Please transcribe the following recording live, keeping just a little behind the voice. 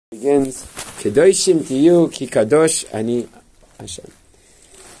begins, Kedoshim tiyu ki kadosh ani Hashem.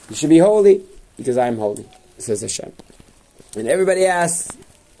 You should be holy because I'm holy, says Hashem. And everybody asks,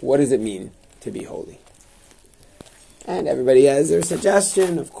 what does it mean to be holy? And everybody has their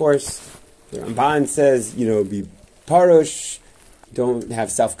suggestion. Of course, the Ramban says, be parush, don't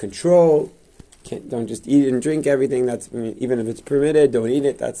have self-control, don't just eat and drink everything. Even if it's permitted, don't eat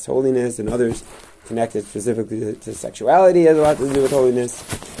it. That's holiness. And others connect it specifically to sexuality, has a lot to do with holiness.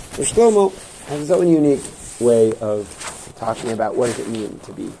 So Shlomo has his own unique way of talking about what does it mean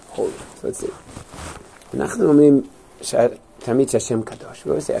to be holy. So let's see. Hashem kadosh.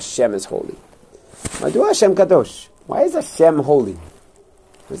 We always say Hashem is holy. Madua Hashem kadosh. Why is Hashem holy?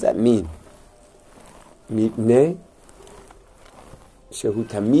 What does that mean? Mipnei shehu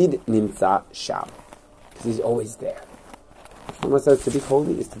tamid nimtza sham. Because he's always there. Shlomo says to be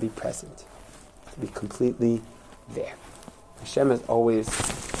holy is to be present. To be completely there. Hashem is always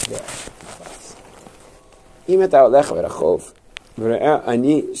there with us. Im eta olech berachov v're'eh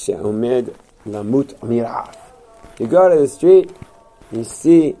ani she'omed lamut mir'av. You go to the street, you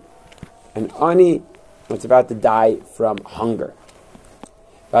see an ani that's about to die from hunger.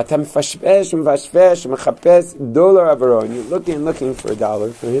 And you're looking for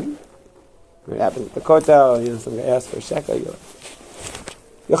 $1 for him. What happens at the kotel? Some guy asks for a shekel.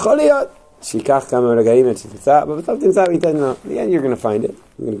 But something's happening. In the end, you're going to find it.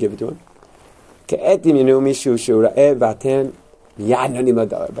 You're going to give it to him.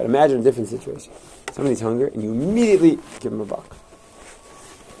 But imagine a different situation. Somebody's hungry, and you immediately give him $1.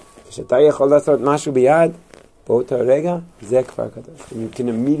 When you can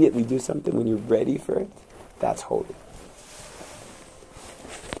immediately do something, when you're ready for it, that's holy.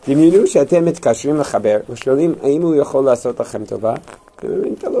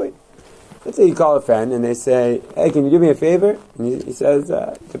 Let's say you call a friend and they say, hey, can you do me a favor? And he says,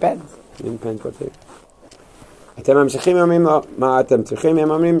 depends. It depends what favor. You tell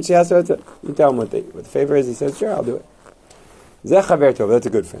him what the favor is, he says, sure, I'll do it. That's a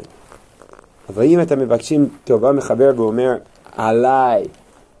good friend. You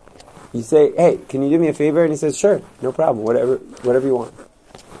say, hey, can you do me a favor? And he says, sure, no problem, whatever you want.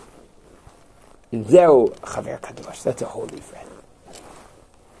 That's a holy friend.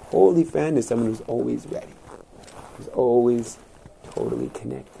 Holy friend is someone who's always ready, who's always totally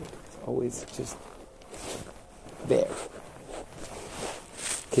connected, who's always just there.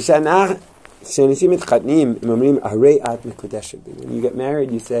 When you get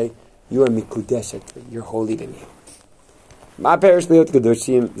married, you say, you are mikudeshet, you're holy to me. What does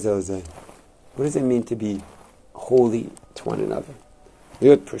it mean to be holy to one another?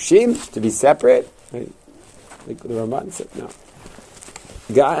 To be separate? Right? Like the Ramban said, no.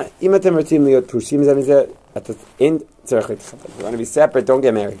 If you want to be separate, don't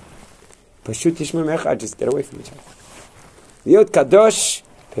get married. Just get away from each other.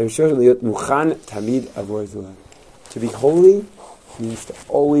 To be holy means to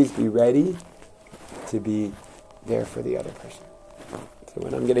always be ready to be there for the other person. So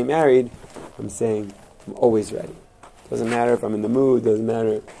when I'm getting married, I'm saying I'm always ready. Doesn't matter if I'm in the mood, doesn't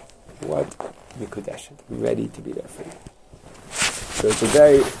matter what, I'm ready to be there for you. So it's a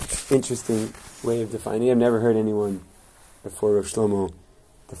very interesting way of defining it. I've never heard anyone before Rav Shlomo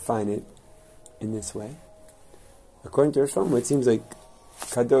define it in this way. According to Rav Shlomo, it seems like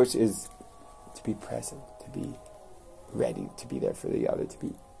kadosh is to be present, to be ready, to be there for the other, to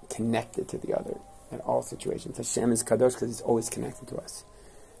be connected to the other at all situations. Hashem is kadosh because He's always connected to us.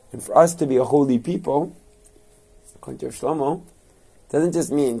 And for us to be a holy people, according to Rav Shlomo, doesn't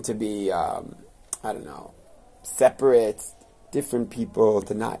just mean to be, separate, different people,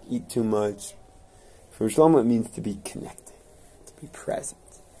 to not eat too much. For Rav Shlomo, it means to be connected, to be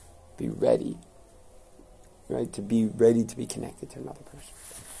present, be ready, right? To be ready to be connected to another person.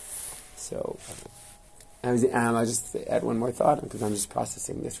 So, I'll just add one more thought because I'm just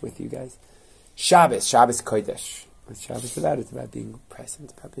processing this with you guys. Shabbos Kodesh. What's Shabbos about? It's about being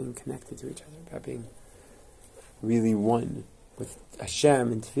present, about being connected to each other, about being really one with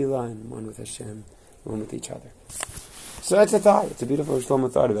Hashem and Tefillah, and one with Hashem, one with each other. So that's a thought. It's a beautiful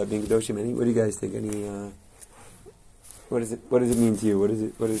Shlomo thought about being Kedoshim. What do you guys think? What does it mean to you? What does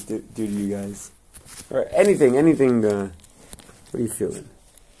it do to you guys? Or anything, what are you feeling?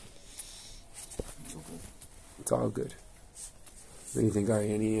 It's all good. What do you think,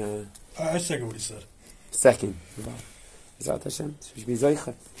 Ari? I second what he said. Second. Zat Hashem. We should be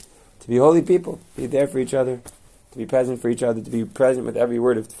Zoicha. To be holy people. Be there for each other. To be present for each other. To be present with every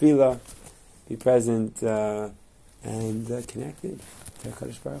word of tefillah. Be present and connected. Zat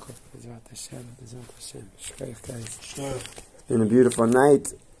Hashem. Zat Hashem. Shkoyach, guys. It's been a beautiful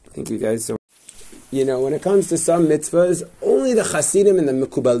night. Thank you guys so much. You know, when it comes to some mitzvahs, only the Hasidim and the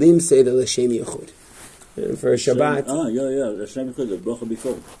Mekubalim say the L'Shem Yichud. And for Shabbat... L'Shem Yichud, the bracha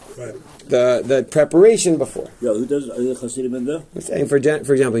before. Right. The preparation before. Yeah, who does the Hasidim in there? I'm saying, for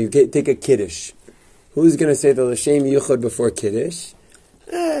example, you take a Kiddush. Who's going to say the L'Shem Yichud before Kiddush?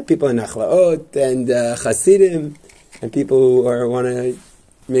 People in Nachlaot and Hasidim, and people who want to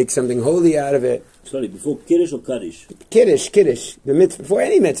make something holy out of it. Sorry, before Kiddush or Kaddish? Kiddush. The mitzvah, for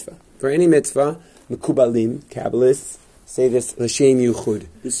any mitzvah. Mekubalim, Kabbalists, say this L'Shem Yichud.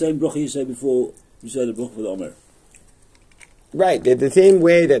 The same bracha you say before, you say the bracha for the Omer. Right, the same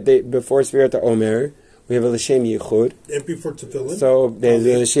way that before Sfirat HaOmer, we have a L'Shem Yichud. And before Tefillin. So there's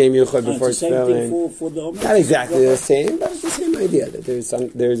a L'Shem Yichud before it's the same Tefillin. thing for the Omer? Not exactly the same, but it's the same idea,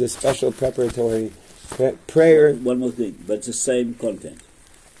 that there's a special preparatory prayer. One more thing, but it's the same content.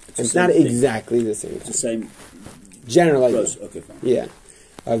 It's not exactly the same. It's the same general idea. Okay, fine. Yeah.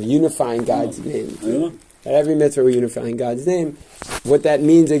 Of unifying God's name. At every mitzvah we're unifying God's name. What that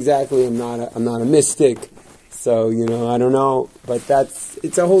means exactly, I'm not a mystic. So, I don't know. But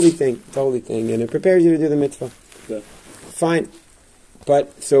it's a holy thing. It's a holy thing. And it prepares you to do the mitzvah. Okay. Fine.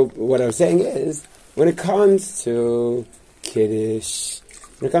 But, so what I was saying is, when it comes to Kiddush,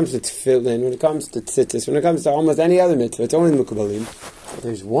 when it comes to Tefillin, when it comes to Tzitzis, when it comes to almost any other mitzvah, it's only Mekubalim.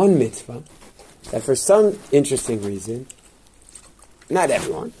 There's one mitzvah that for some interesting reason, not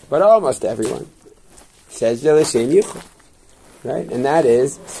everyone, but almost everyone, says the L'Shem Yichud, right? And that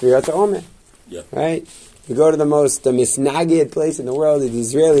is Sfirat HaOmer, right? You go to the misnagid place in the world, the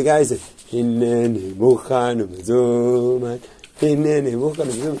Israeli guys say, Hineni Muchan U'Mezuman, Hineni Muchan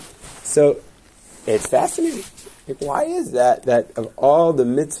U'Mezuman. So, it's fascinating. Like, why is that of all the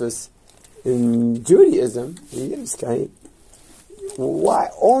mitzvahs in Judaism, in Yiddishkeit, why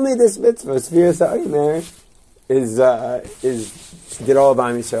only this mitzvah, Sfirat HaOmer, is did all of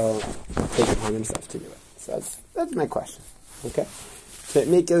Am Yisrael take upon himself to do it? So that's my question. Okay, to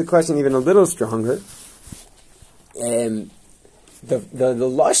make the question even a little stronger, the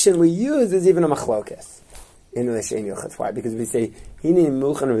lashon we use is even a machlokes in the L'Shem Yichud. Why? Because we say Hini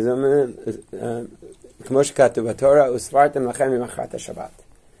Muchan V'Zomen K'mo Shekatuv B'Torah Usvartem Lachem Imachrat HaShabbat.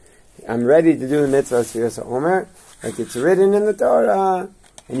 I'm ready to do the mitzvah of Sfiras HaOmer, like it's written in the Torah,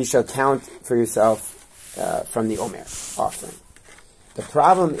 and you shall count for yourself from the Omer offering. The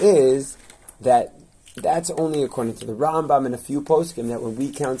problem is that that's only according to the Rambam and a few poskim, that when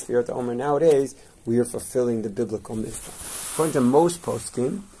we count Sfirat HaOmer nowadays, we are fulfilling the biblical mitzvah. According to most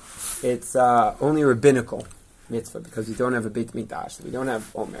poskim, it's only rabbinical mitzvah, because we don't have a Beit Mikdash, so we don't have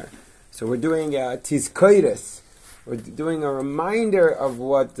Omer. So we're doing Tizkoiris. We're doing a reminder of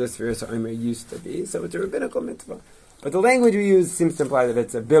what the Sfiras HaOmer used to be, so it's a rabbinical mitzvah. But the language we use seems to imply that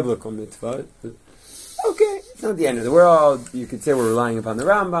it's a biblical mitzvah. Okay, it's not the end of the world. You could say we're relying upon the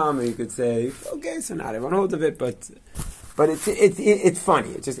Rambam, or you could say, okay, so not everyone holds of it, but it's funny.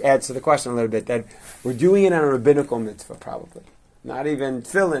 It just adds to the question a little bit that we're doing it on a rabbinical mitzvah, probably. Not even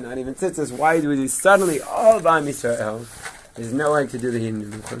tefillin, not even tzitzis. Why do we suddenly all of Am Yisrael is knowing to do the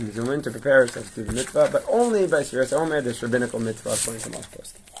Hindu to prepare ourselves to do the mitzvah, but only by Sfiras HaOmer, this rabbinical mitzvah according to most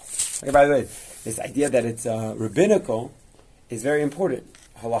poskim. Okay, by the way, this idea that it's rabbinical is very important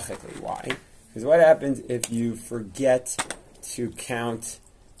halachically. Why? Because what happens if you forget to count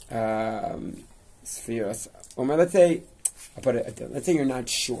Sfiras HaOmer? Let's say you're not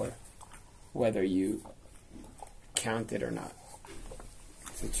sure whether you count it or not.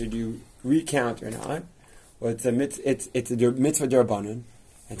 So should you recount or not? Well, it's a mitzvah d'Rabbanan,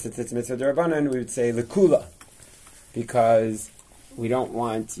 and since it's a mitzvah d'Rabbanan, we would say lekula, because we don't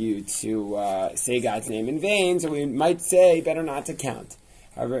want you to say God's name in vain, so we might say better not to count.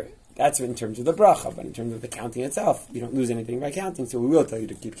 However, that's in terms of the bracha, but in terms of the counting itself, you don't lose anything by counting, so we will tell you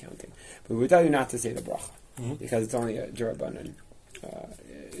to keep counting. But we tell you not to say the bracha, because it's only a d'Rabbanan.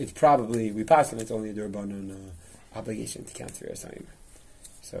 It's only a d'Rabbanan obligation to count Sfiras HaOmer.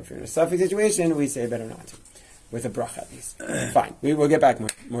 So if you're in a suffix situation, we say better not to. With a bracha at least. Fine. We will get back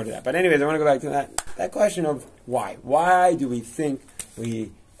more to that. But anyways, I want to go back to that question of why. Why do we think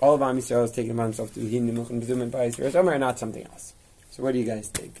all of Am Yisrael is taking upon himself to do Hinni Muchan B'Zum and B'Yis Sfiras HaOmer and not something else? So what do you guys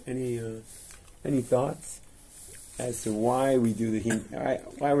think? Any thoughts as to why we do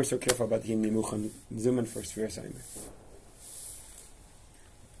why we're so careful about the Hinni Muchan B'Zum for Sfiras HaOmer?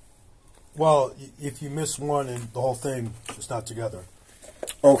 Well, if you miss one and the whole thing is not together.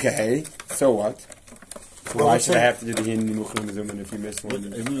 Okay, so what? Well, why should I have to do the Hinni Muchan B'Zum if you miss one?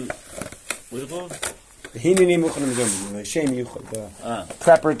 What's it called? The Hinni Muchan B'Zum, the Shem Yuchad, the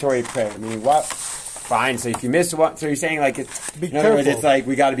preparatory prayer. I mean, what? Fine. So if you miss one, so you're saying like in other words, it's like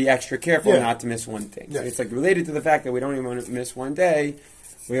we got to be extra careful not to miss one thing. Yes. So it's like related to the fact that we don't even want to miss one day.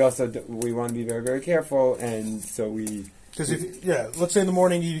 we want to be very, very careful, and so we... Because let's say in the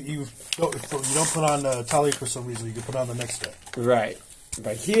morning you don't put on talit for some reason, you can put on the next day. Right.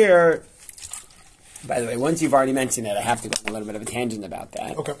 But here, by the way, once you've already mentioned it, I have to go on a little bit of a tangent about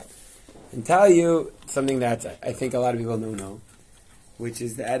that. Okay. And tell you something that I think a lot of people don't know, which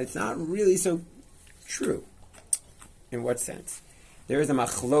is that it's not really so true. In what sense? There is a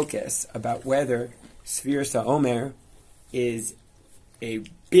machlokes about whether Sfir Sa'omer is a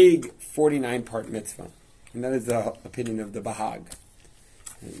big 49-part mitzvah. And that is the opinion of the Bahag.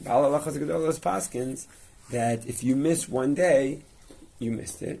 And Baal Halachos Gedolos paskins that if you miss one day, you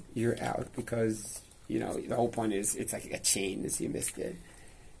missed it, you're out, because, the whole point is it's like a chain, as you missed it.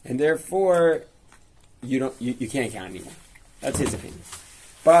 And therefore, you can't count anymore. That's his opinion.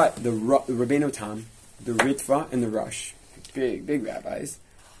 But the Rabbeinu Tam, the Ritva, and the Rosh, big rabbis,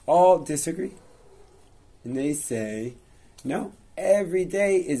 all disagree. And they say, no, every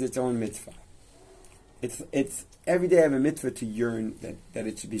day is its own mitzvah. It's every day I have a mitzvah to yearn that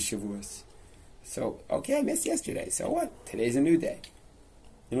it should be Shavuos. So, okay, I missed yesterday. So what? Today's a new day.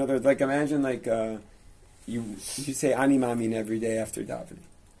 In other words, like imagine you say Ani Mamin every day after davening.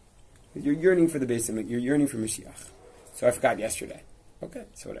 You're yearning for the Beis Hamikdash. You're yearning for Mashiach. So I forgot yesterday. Okay,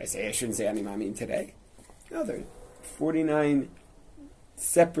 so what I say? I shouldn't say Ani Mamin today. No, there are 49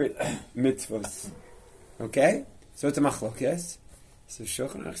 separate mitzvahs. Okay? So it's a machlokes. So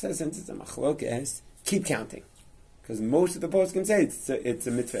Shulchan Aruch says, since it's a machlokes, keep counting. Because most of the poskim say it's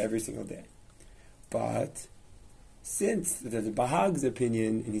a mitzvah every single day. But since the Bahag's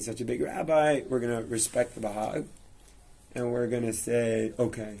opinion, and he's such a big rabbi, we're going to respect the Bahag. And we're going to say,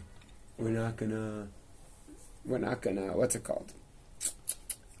 okay, we're not gonna, what's it called?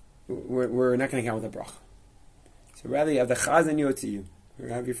 We're not going to count with a bracha. So rather you have the Chazan Yotziyu, or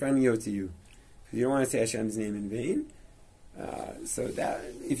have your friend Yotziyu. Because you don't want to say Hashem's name in vain. So that,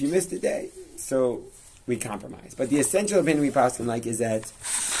 if you missed a day, so we compromise. But the essential opinion we pass on is that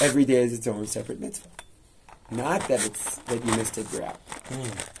every day is its own separate mitzvah. Not that you missed it, you're out.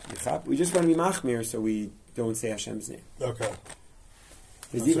 We just want to be machmir, so we don't say Hashem's name. Okay.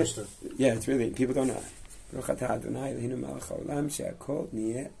 It's really, people don't know that. You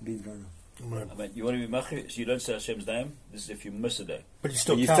want to be machmir, so you don't say Hashem's name? This is if you miss a day. But you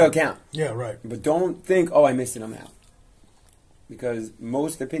still count. Yeah, right. But don't think, I missed it, I'm out. Because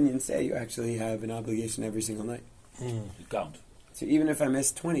most opinions say you actually have an obligation every single night. You count. So even if I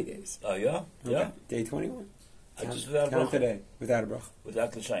missed 20 days. Oh, yeah? Okay. Yeah. Day 21. Just without a bracha. Count today, without a bracha.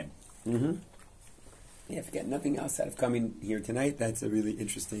 Without the shame. Mm-hmm. Yeah, forget nothing else out of coming here tonight. That's a really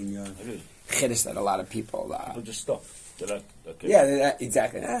interesting chiddush that a lot of people... People just stop. Okay. Yeah,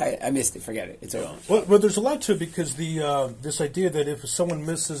 exactly. I missed it. Forget it. It's over. Well, there's a lot to it because this idea that if someone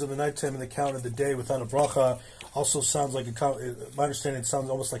misses in the nighttime and they count of the day without a bracha also sounds like my understanding, it sounds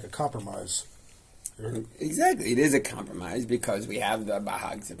almost like a compromise. Exactly. It is a compromise because we have the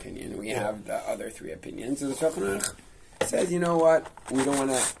Bahag's opinion. We have the other three opinions. So the Shulchan Aruch says, you know what? We don't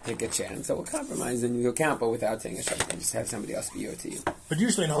want to take a chance. So we'll compromise and you'll count, but without saying a shaykhah. Just have somebody else be to you. But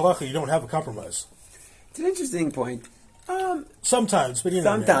usually in halacha, you don't have a compromise. It's an interesting point. Sometimes, but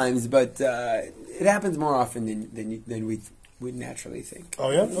sometimes, but it happens more often than we would naturally think.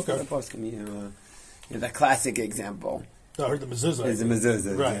 Oh yeah, okay. That classic example. I heard the mezuzah. It's the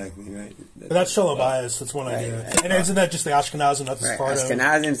mezuzah, right. Exactly, right. But that's shalom bayis. That's one idea. Right. And isn't that just the Ashkenazim, not the Sephardim?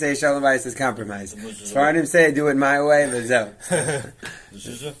 Ashkenazim say shalom bayis is compromise. Sephardim say do it my way. Mezuzah.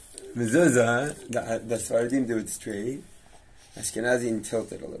 Mezuzah. The Sephardim do it straight. Ashkenazim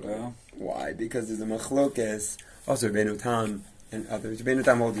tilt it a little. Yeah. Why? Because there's a machlokes. Also, Rabbeinu Tam and others. Rabbeinu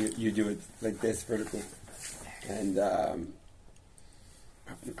Tam hold you do it like this, vertically, and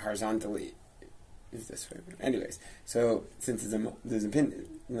horizontally is this way. Anyways, so since there's an opinion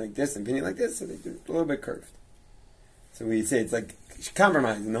like this, an opinion like this, so they do it a little bit curved. So we say it's like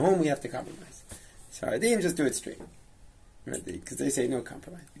compromise. In the home, we have to compromise. So they didn't just do it straight, right? Because they say no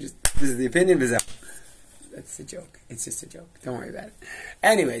compromise. This is the opinion. That's a joke. It's just a joke. Don't worry about it.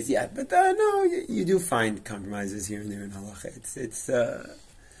 Anyways, yeah, but no, you do find compromises here and there in halacha. It's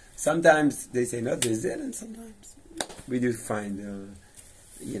sometimes they say no, this is it, and sometimes we do find a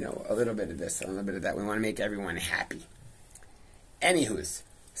little bit of this, a little bit of that. We want to make everyone happy. Anywho's,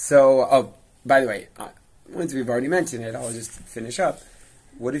 so by the way, once we've already mentioned it, I'll just finish up.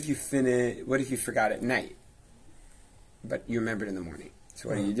 What if you forgot at night, but you remembered in the morning? So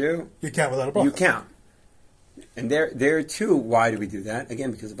what do? You count without a bracha. You count. And there too, why do we do that?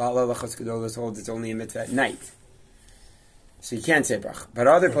 Again, because Baal Halachos Gedolos holds it's only a mitzvah at night. So you can't say bracha. But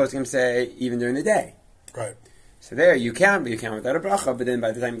other poskim say even during the day. Right. So there you count, but you count without a bracha, but then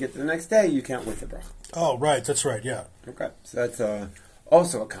by the time you get to the next day, you count with the bracha. Oh, right, that's right, yeah. Okay. So that's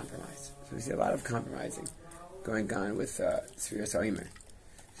also a compromise. So we see a lot of compromising going on with Sfira Sa'imer.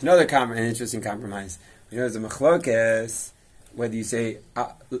 Another interesting compromise. You know, there's a machlokes whether you say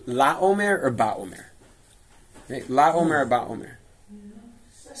La Omer or Ba Omer. Right? La Omer or Ba Omer.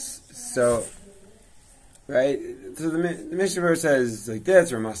 So, right? So the Mishnah verse says like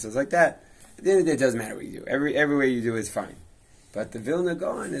this, or Ramah says like that. At the end of the day, it doesn't matter what you do. Every way you do is fine. But the Vilna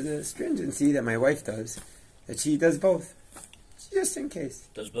Gaon is a stringency that my wife does, that she does both. Just in case.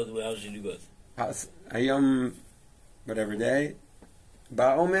 Does both? How does she do both? Ayom, whatever day,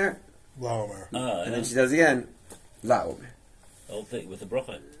 Ba Omer. La Omer. And then she does again, La Omer. The whole thing with the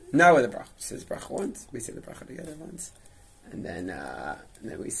bracha? No, with the bracha. She says bracha once. We say the bracha together once. And then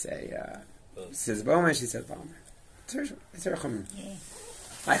we say, she says Ba Omer, she says Ba Omer. It's her chumrah.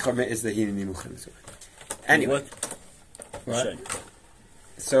 My chumrah is the hinin nimuchim. Anyway. What?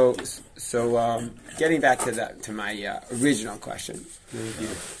 So, getting back to my original question,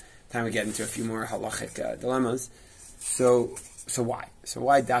 time we get into a few more halachic dilemmas. So why? So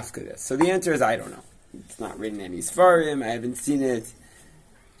why dafka this? So the answer is I don't know. It's not written in any Sfarim. I haven't seen it.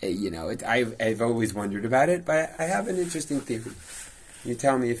 I've always wondered about it, but I have an interesting theory. You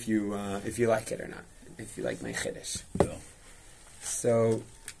tell me if you like it or not. If you like my chiddush. Yeah. So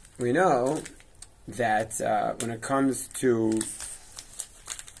we know that when it comes to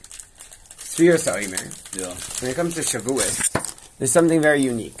Sfira Sa'imer, when it comes to Shavuos, there's something very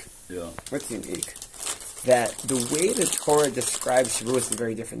unique. Yeah. What's unique? That the way the Torah describes Shavuos is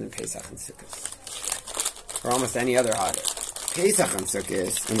very different than Pesach and Sukkot, or almost any other holiday. Pesach and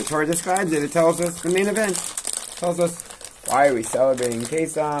Sukkot, when the Torah describes it, it tells us the main event. It tells us why are we celebrating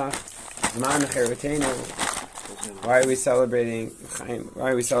Pesach, Man Cheretenu. Why are we celebrating?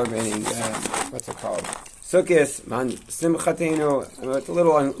 What's it called? Sukkot, Man Simchatenu. It's a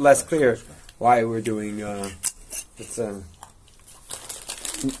little less clear why we're doing. Let's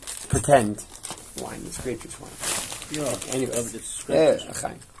pretend wine. It's grapefruit wine. Yeah. Anyway,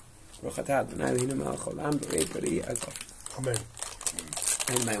 Amen. I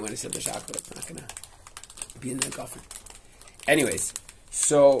might want to sip the chocolate. It's not gonna be in the coffee. Anyways,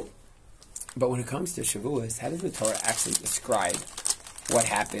 so. But when it comes to Shavuos, how does the Torah actually describe what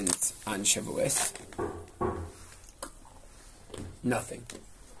happens on Shavuos? Nothing.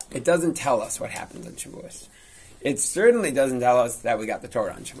 It doesn't tell us what happens on Shavuos. It certainly doesn't tell us that we got the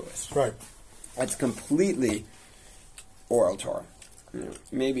Torah on Shavuos. Right. It's completely oral Torah.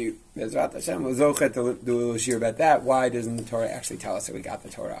 Maybe Bezrat Hashem was zochet to do a little shiur about that. Why doesn't the Torah actually tell us that we got the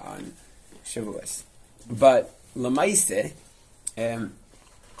Torah on Shavuos? But Lamaise, what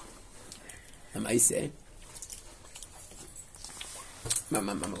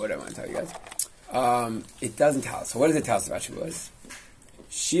do I want to tell you guys? It doesn't tell us. So what does it tell us about Shavuos?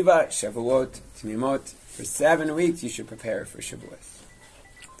 Shiva, Shavuot, Tmimot. For 7 weeks you should prepare for Shavuos.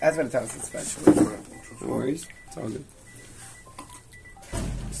 That's what it tells us about Shavuos. No worries. It's all good.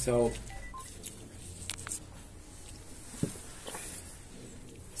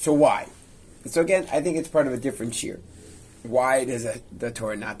 So why? So again, I think it's part of a different shiur. Why does the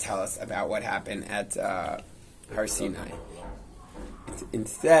Torah not tell us about what happened at Har Sinai?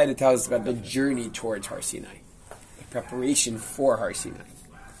 Instead, it tells us about the journey towards Har Sinai, the preparation for Har Sinai.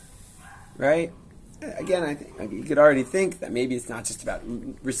 Right? Again, I think you could already think that maybe it's not just about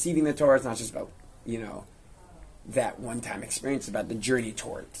receiving the Torah. It's not just about that one-time experience. It's about the journey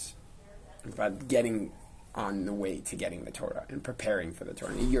towards. It's about getting on the way to getting the Torah and preparing for the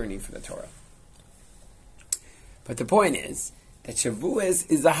Torah and yearning for the Torah. But the point is that Shavuos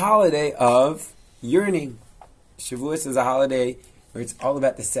is a holiday of yearning. Shavuos is a holiday where it's all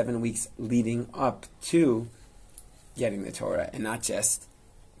about the 7 weeks leading up to getting the Torah and not just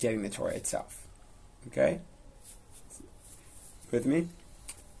getting the Torah itself. Okay? With me?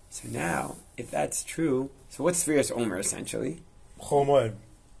 So now, if that's true, so what's Sfiras Omer essentially? Chol Moed.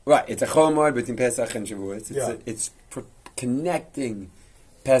 Right, it's a Chol Moed between Pesach and Shavuos. It's connecting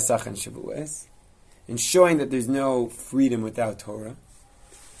Pesach and Shavuos and showing that there's no freedom without Torah.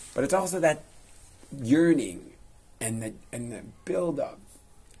 But it's also that yearning and the build-up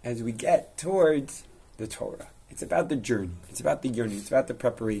as we get towards the Torah. It's about the journey. It's about the yearning. It's about the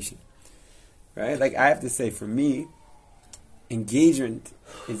preparation. Right? Like I have to say, for me, engagement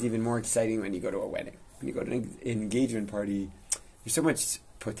is even more exciting when you go to a wedding. When you go to an engagement party, there's so much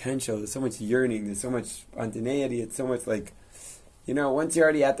potential, there's so much yearning, there's so much spontaneity, it's so much like, once you're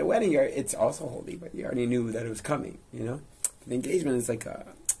already at the wedding, it's also holy, but you already knew that it was coming, The engagement is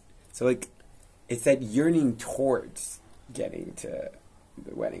it's that yearning towards getting to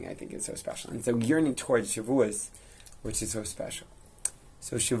the wedding, I think is so special. And so yearning towards Shavuos, which is so special.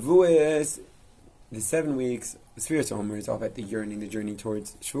 So Shavuos the 7 weeks, the Sfiras Omer is all about the yearning, the journey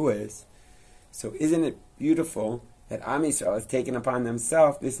towards Shavuos. So isn't it beautiful that Am Yisrael has taken upon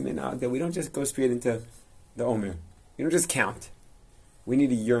themselves this minhag that we don't just go straight into the Omer. We don't just count. We need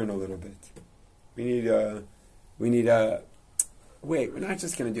to yearn a little bit. We need wait, we're not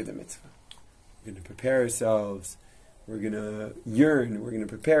just going to do the mitzvah. We're going to prepare ourselves. We're going to yearn. We're going to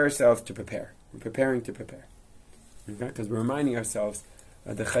prepare ourselves to prepare. We're preparing to prepare. Okay? Because we're reminding ourselves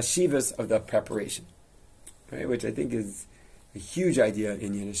of the chashivas of the preparation. Right? Which I think is a huge idea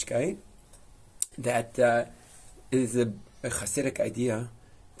in Yiddishkeit. That is a Hasidic idea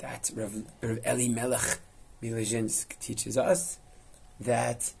that Rav Eli Melech Milezhinsk teaches us,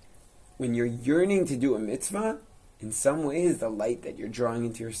 that when you're yearning to do a mitzvah, in some ways the light that you're drawing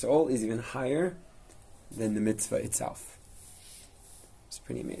into your soul is even higher than the mitzvah itself. It's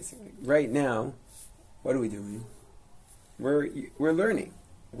pretty amazing. Like right now, what are we doing? We're learning.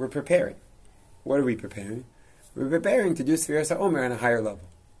 We're preparing. What are we preparing? We're preparing to do Sfiras HaOmer on a higher level.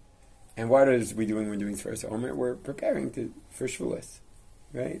 And what are we doing when doing Sfiras HaOmer? We're preparing for Shavuos,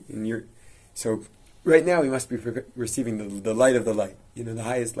 right? So right now we must be receiving the light of the light, the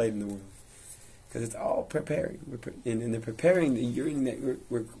highest light in the world, because it's all preparing. In the preparing, the yearning that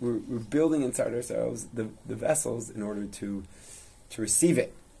we're building inside ourselves the vessels in order to receive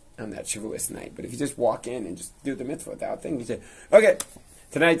it on that Shavuos night. But if you just walk in and just do the mitzvah without thinking, you say, okay,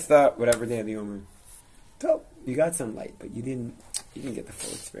 tonight's the whatever day of the Omer. So you got some light, but you didn't get the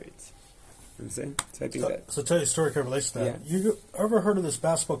full experience. You know what I'm saying? So I think that. So tell you a story kind of relates to that. Yeah. You ever heard of this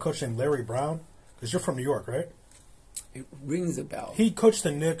basketball coach named Larry Brown? Because you're from New York, right? It rings a bell. He coached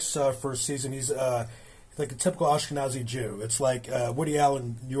the Knicks for a season. He's like a typical Ashkenazi Jew. It's like Woody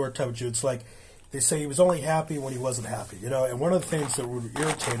Allen, New York type of Jew. It's like they say he was only happy when he wasn't happy, And one of the things that would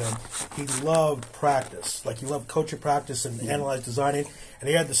irritate him, he loved practice. Like he loved coaching practice and analyze designing. And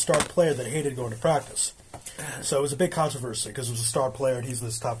he had the star player that hated going to practice. So it was a big controversy because it was a star player and he's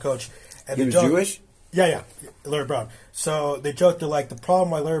this top coach. And he was Jewish? Yeah, Larry Brown. So they joked, they're like, the problem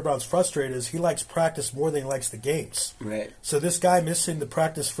why Larry Brown's frustrated is he likes practice more than he likes the games. Right. So this guy missing the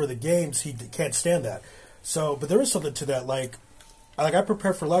practice for the games, he can't stand that. So, but there is something to that. Like I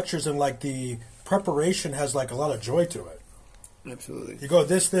prepare for lectures and like the preparation has like a lot of joy to it. Absolutely. You go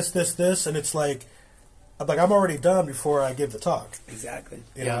this, and it's like, I'm already done before I give the talk. Exactly.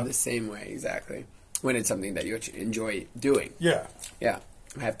 I'm the same way, exactly. When it's something that you enjoy doing. Yeah. Yeah.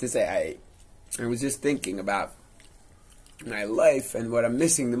 I have to say, I was just thinking about my life and what I'm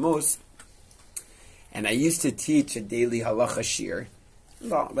missing the most. And I used to teach a daily halacha shiur.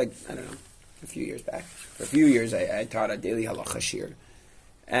 A few years back. For a few years, I taught a daily halacha shiur.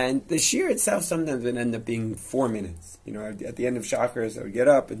 And the shiur itself sometimes would end up being 4 minutes. At the end of Shachris, I would get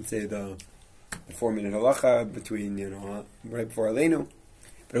up and say the 4-minute halacha between, right before Aleinu.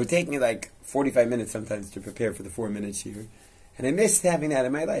 But it would take me like 45 minutes sometimes to prepare for the 4-minute shiur. And I missed having that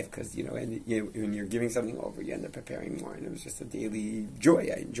in my life because, when you're giving something over, you end up preparing more. And it was just a daily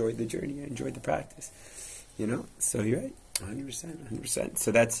joy. I enjoyed the journey. I enjoyed the practice. So you're right. 100%.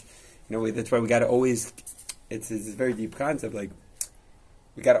 So that's, that's why we got to always, it's a very deep concept. Like,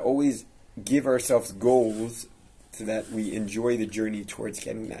 we got to always give ourselves goals so that we enjoy the journey towards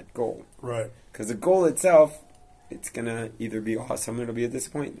getting that goal. Right. Because the goal itself, it's going to either be awesome or it'll be a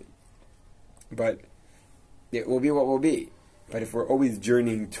disappointment. But it will be what will be. But if we're always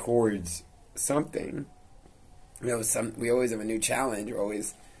journeying towards something, we always have a new challenge. We're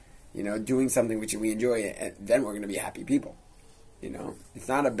always, doing something which we enjoy, and then we're going to be happy people. It's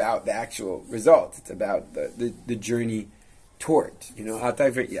not about the actual results. It's about the journey towards. I'll tell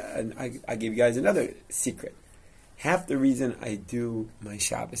you, and I give you guys another secret. Half the reason I do my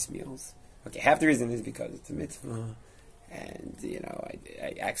Shabbos meals, half the reason is because it's a mitzvah, and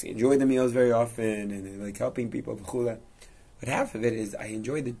I actually enjoy the meals very often, and I like helping people. But half of it is I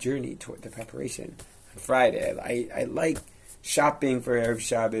enjoy the journey toward the preparation. On Friday, I like shopping for Erev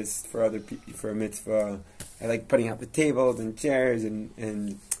Shabbos for other people, for a mitzvah. I like putting out the tables and chairs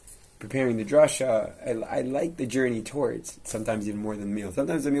and preparing the drasha. I like the journey towards, sometimes even more than the meal.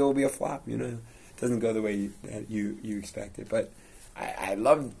 Sometimes the meal will be a flop, It doesn't go the way that you expect it. But I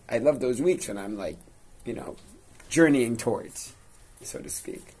love those weeks when I'm like, journeying towards, so to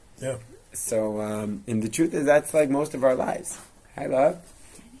speak. Yeah. So, and the truth is, that's like most of our lives. Hi, love.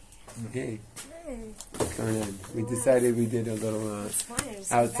 Hey. What's going on? We decided we did a little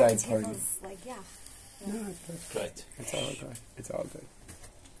outside party. No, it's great. It's all good.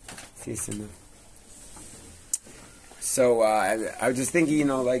 See you soon. So, I was just thinking,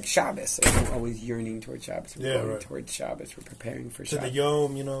 like Shabbos. I'm always yearning towards Shabbos. We're going towards Shabbos. We're preparing for Shabbos. To the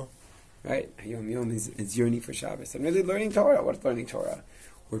Yom, Right. Yom is yearning for Shabbos. I'm really learning Torah. What's learning Torah?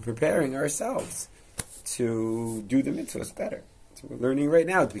 We're preparing ourselves to do the mitzvahs better. So we're learning right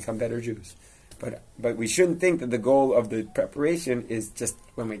now to become better Jews. But we shouldn't think that the goal of the preparation is just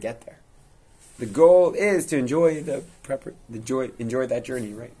when we get there. The goal is to enjoy enjoy that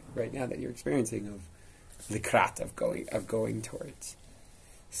journey right now that you're experiencing of likrat, of going towards.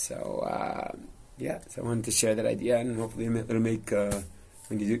 So so I wanted to share that idea, and hopefully it'll make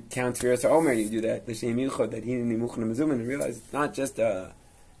when you do count Sfiras Omer, you do that l'shem yichud, that hineni muchna mezuzah, and realize it's not just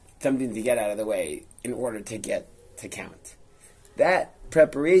something to get out of the way in order to get to count. That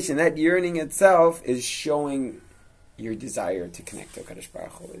preparation, that yearning itself, is showing your desire to connect to HaKadosh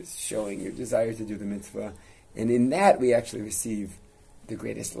Baruch Hu, is showing your desire to do the mitzvah, and in that we actually receive the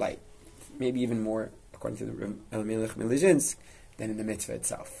greatest light, maybe even more, according to the Elimelech Milizhinsk, than in the mitzvah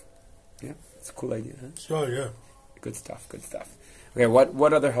itself. Yeah, it's a cool idea, huh? Oh, yeah. Good stuff. Okay,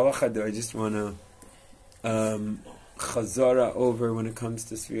 what other halacha do I just want to chazara over when it comes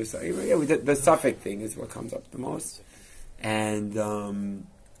to Sfiras Ha'Omer? Yeah, the suffix thing is what comes up the most. And you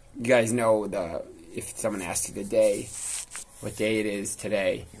guys know if someone asks you the day, what day it is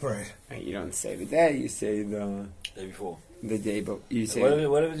today. Right. You don't say the day, you say the day before. The day, but you say...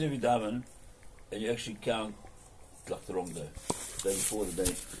 What if you daven and you actually count like the wrong day? The day before, the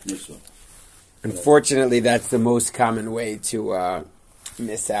day next one. Unfortunately, that's the most common way to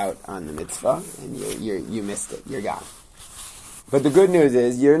miss out on the mitzvah, and you missed it. You're gone. But the good news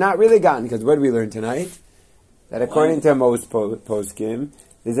is, you're not really gone, because what did we learn tonight? That according to most poskim,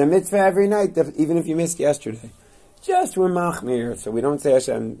 there's a mitzvah every night, even if you missed yesterday. Just we're machmir, so we don't say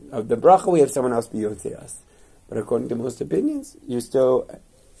Hashem of the bracha, we have someone else be yotzei us. But according to most opinions, you're still,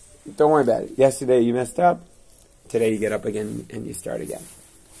 don't worry about it. Yesterday you messed up, today you get up again and you start again.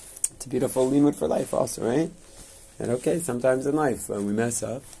 It's a beautiful limud for life also, right? And okay, sometimes in life when we mess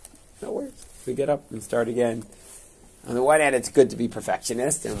up, no worries. We get up and start again. On the one hand, it's good to be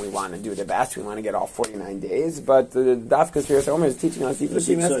perfectionist, and we want to do the best. We want to get all 49 days. But the Dafka Sfiras Omer is teaching us, even if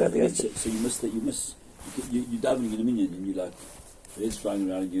you messed up yesterday. So you missed that. You davening in a minyan, and you like, it's flying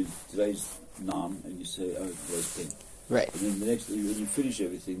around, and today's 9, and you say, oh, today's 10. Right. And then the next, when you finish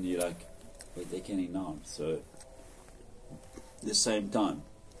everything, you're like, wait, they're counting 9. So, the same time.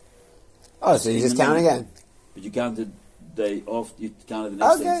 Oh, so you just count again. But you counted the day off, you counted the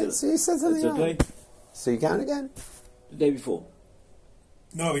next day. Okay, so you said something wrong. Okay. So you count again? The day before.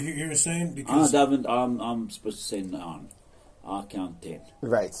 No, you're saying because... I'm supposed to say 9. I count 10.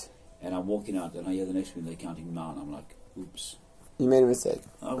 Right. And I'm walking out, and I hear the next one, they're counting 9. I'm like, oops. You made a mistake.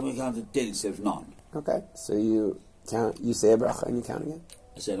 We counted 10 instead of 9. Okay, so you say a bracha and you count again?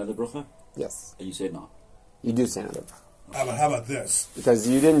 I say another bracha? Yes. And you say 9. You do say another bracha. How about this? Because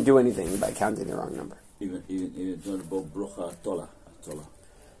you didn't do anything by counting the wrong number. Even about bracha tola.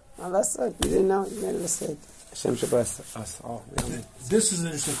 Oh, that's it. You didn't know. You made a mistake. Hashem should bless us all. This is an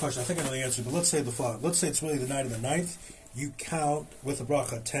interesting question. I think I know the answer, but let's say the following. Let's say it's really the night of the 9th. You count with the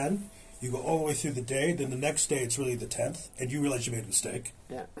bracha 10. You go all the way through the day. Then the next day it's really the 10th, and you realize you made a mistake.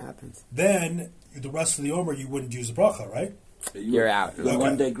 Yeah, it happens. Then the rest of the Omer you wouldn't use the bracha, right? You're out. You got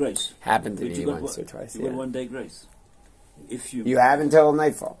 1 day grace. Happened to me once or twice. You got 1 day grace. If you have until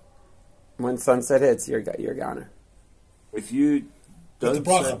nightfall. When sunset hits, you're goner. If you But don't the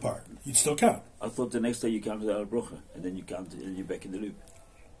bracha part, you'd still count. I thought the next day you counted out a bracha, and then you counted, and you're back in the loop.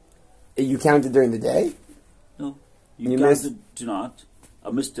 You counted during the day? No. You counted tonight.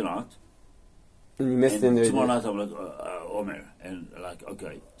 I missed tonight. And you missed in the tomorrow night I'm like, Omer. And like,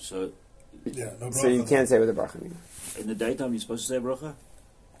 okay, so... Yeah, no bracha. So you can't say with a bracha anymore. In the daytime you're supposed to say bracha?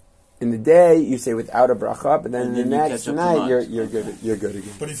 In the day, you say without a bracha, but then And the then you next catch up night, tonight. you're good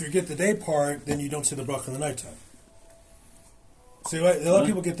again. But if you get the day part, then you don't say the bracha in the nighttime. See, a lot of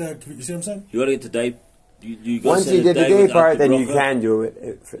people get that. You see what I'm saying? You got to get the day... You Once you did the day part, then you can do it.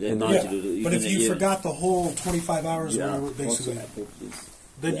 Yeah, but if you forgot the whole 25 hours, basically,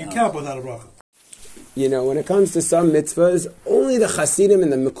 then you count without a bracha. You know, when it comes to some mitzvahs, only the Hasidim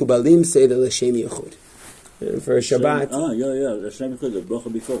and the Mekubalim say the L'Shem Yichud. For Shabbat. The L'Shem Yichud, the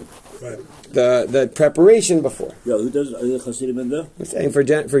bracha before. Right. The preparation before. Yeah, who does the Hasidim in there? I'm saying, for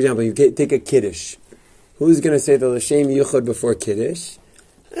example, you take a Kiddush. Who's going to say the L'Shem Yichud before Kiddush?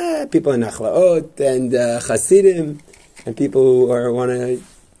 People in Achlaot and Hasidim and people who want to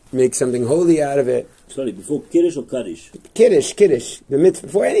make something holy out of it. Sorry, before Kiddush or Kaddish? Kiddush. The mitzvah,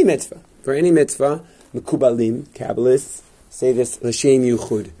 for any mitzvah, Mekubalim, Kabbalists, say this L'Shem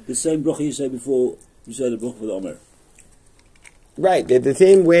Yichud. The same bracha you say before, you say the bracha for the Omer. Right, the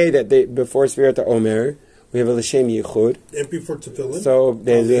same way that before Sfirat Omer, we have a L'Shem Yichud. And before Tefillin. So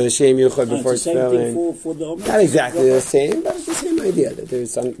there's a L'Shem Yichud before it's the same Tefillin. thing for the Omer. Not exactly the same, but it's the same idea that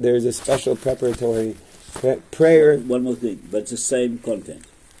there's a special preparatory prayer. One more thing, but it's the same content.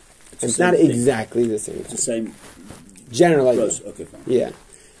 it's not thing. exactly the same It's the thing. same General idea. process. Okay, fine. Yeah.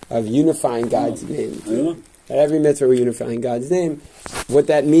 Of unifying God's name. Yeah. At every mitzvah we're unifying God's name. What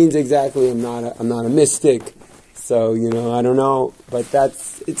that means exactly, I'm not a mystic. So, I don't know. But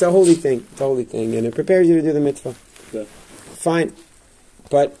it's a holy thing. It's a holy thing. And it prepares you to do the mitzvah. Okay. Fine.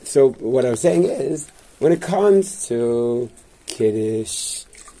 But, so what I was saying is, when it comes to Kiddush,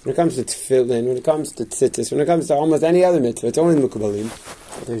 when it comes to Tefillin, when it comes to Tzitzis, when it comes to almost any other mitzvah, it's only Mukabalim.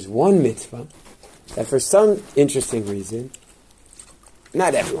 But there's one mitzvah that for some interesting reason,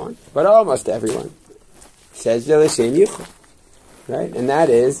 not everyone, but almost everyone, says L'Shem Yuchel. Right? And that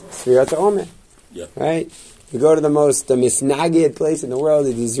is Sfirat Omer. Yeah. Right? You go to the misnagid place in the world,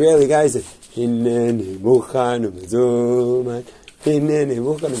 the Israeli guys say, Hineni Muchan U'Mezuman, Hineni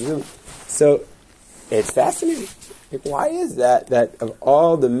Muchan U'Mezuman. So, it's fascinating. Like, why is that of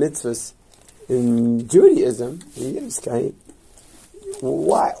all the mitzvahs in Judaism, in Yiddishkeit,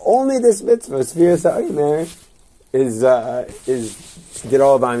 why only this mitzvah, Sfiras HaOmer, did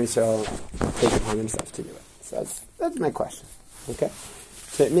all of Am Yisrael take upon himself to do it? So that's my question. Okay?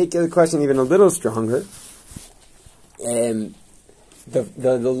 To make the question even a little stronger, the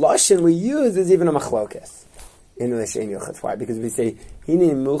lashon we use is even a machlokes in L'Shem Yuchel. Why? Because we say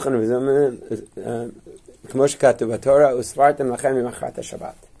Hine Muchan U'Mezuman K'mo shekatuv b'Torah Usvartem lachem imachat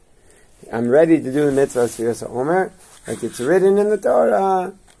Shabbat. I'm ready to do the mitzvah of Sfiras HaOmer, like it's written in the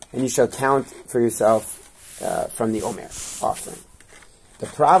Torah, and you shall count for yourself from the Omer offering. The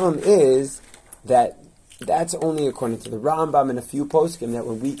problem is that that's only according to the Rambam and a few poskim, that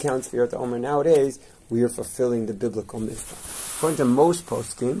when we count Sfirat HaOmer nowadays, we are fulfilling the biblical mitzvah. According to most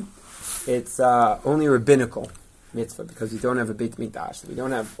poskim, it's only a rabbinical mitzvah, because we don't have a Beit Mikdash, we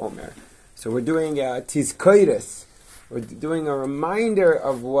don't have Omer. So we're doing a tizkoides. We're doing a reminder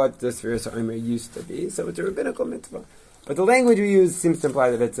of what the Sfiras HaOmer used to be. So it's a rabbinical mitzvah. But the language we use seems to imply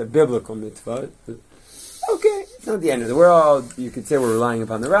that it's a biblical mitzvah. Okay, it's not the end of the world. You could say we're relying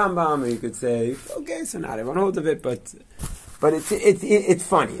upon the Rambam, or you could say, okay, so not everyone holds of it, but it's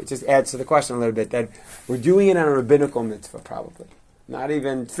funny. It just adds to the question a little bit that we're doing it on a rabbinical mitzvah, probably. Not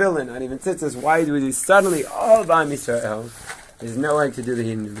even tefillin, not even tzitzis. Why do we do suddenly all of Am Yisrael? There's no way to do the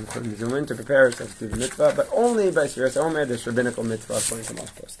Hindu to prepare ourselves to do the mitzvah, but only by Sfiras HaOmer, this rabbinical mitzvah according to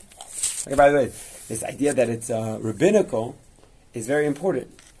most poskim. Okay, by the way, this idea that it's rabbinical is very important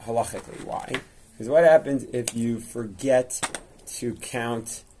halachically. Why? Because what happens if you forget to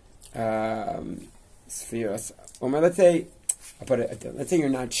count Sfiras HaOmer? Let's say you're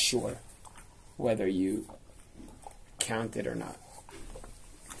not sure whether you count it or not.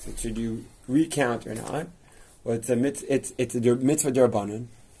 So should you recount or not? Well, it's a mitzvah d'Rabbanan,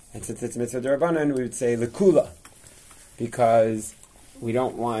 and since it's mitzvah d'Rabbanan, we would say lekula, because we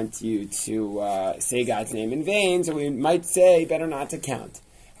don't want you to say God's name in vain, so we might say better not to count.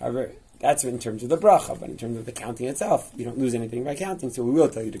 However, that's in terms of the bracha, but in terms of the counting itself, you don't lose anything by counting, so we will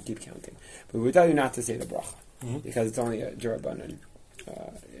tell you to keep counting. But we will tell you not to say the bracha, because it's only a d'Rabbanan.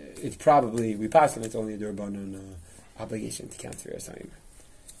 It's only a d'Rabbanan obligation to count Sfiras HaOmer.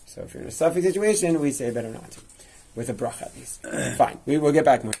 So if you're in a suffix situation, we say better not to. With a bracha at least. Fine. We will get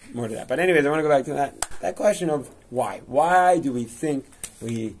back more to that. But anyways, I want to go back to that question of why. Why do we think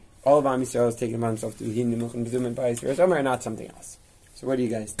all of Am Yisrael is taking upon himself to do Hinni Muchan B'Zuman by Sfiras HaOmer and not something else? So what do you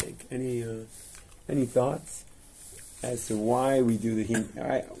guys think? Any thoughts as to why we do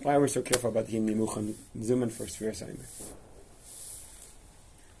why we're so careful about the Hinni Muchan B'Zuman for Sfiras HaOmer?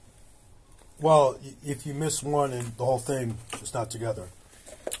 Well, if you miss one and the whole thing is not together.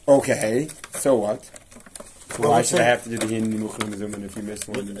 Okay, so what? So why should I have to do the Hinni Muchan B'Zuman if you miss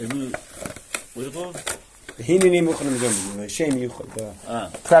one? What's it called? The Hinni Muchan B'Zuman, the L'Shem Yuchel,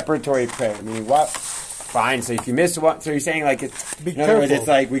 the preparatory prayer. I mean, what? Fine. So if you miss one, so you're saying like in other words, it's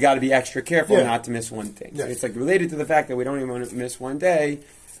like we got to be extra careful not to miss one thing. Yes. So it's like related to the fact that we don't even want to miss one day.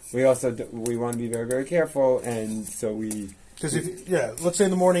 We also we want to be very, very careful, and so we. Because let's say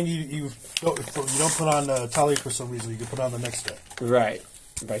in the morning you don't put on talit for some reason, you can put on the next day. Right.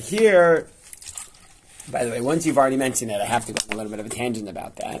 But here, by the way, once you've already mentioned it, I have to go on a little bit of a tangent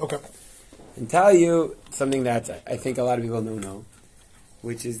about that. Okay. And tell you something that I think a lot of people don't know,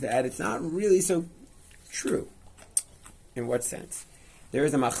 which is that it's not really so true. In what sense? There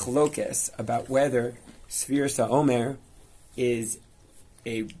is a machlokes about whether Sfiras HaOmer is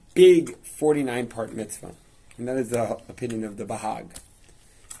a big 49-part mitzvah. And that is the opinion of the Bahag.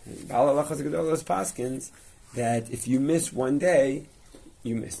 And Baal Halachos Gedolos paskins that if you miss one day,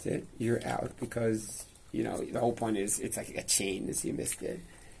 you missed it, you're out, because, the whole point is it's like a chain, as you missed it.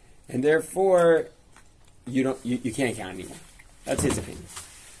 And therefore, you can't count anymore. That's his opinion.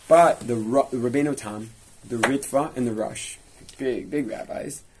 But the Rabbeinu Tam, the Ritva, and the Rush, big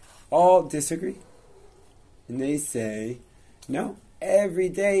rabbis, all disagree. And they say, no, every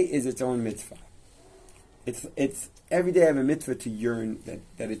day is its own mitzvah. It's every day I have a mitzvah to yearn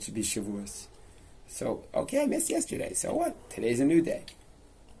that it should be Shavuos. So, okay, I missed yesterday. So what? Today's a new day.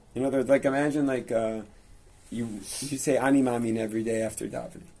 In other words, like imagine you say Ani Mamin every day after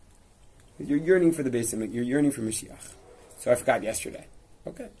davening. You're yearning for the base of you're yearning for Mashiach. So I forgot yesterday.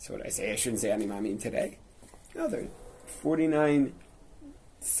 Okay, so what I say? I shouldn't say Ani Mamin today. No, there are 49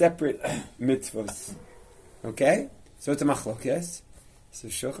 separate mitzvahs. Okay? So it's a machlokes. So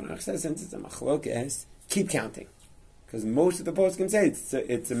Shulchan Aruch says, since it's a machlokes, keep counting. Because most of the poskim say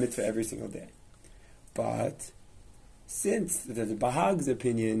it's a mitzvah every single day. But since there's a Bahag's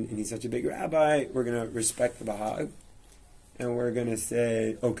opinion, and he's such a big rabbi, we're going to respect the Bahag. And we're going to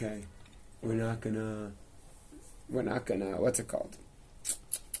say, okay, we're not going to, what's it called?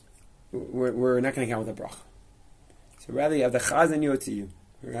 We're not going to count with a bracha. So rather you have the Chazan Yotziyu,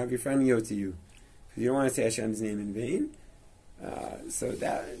 or have your friend Yotziyu. Because you don't want to say Hashem's name in vain. So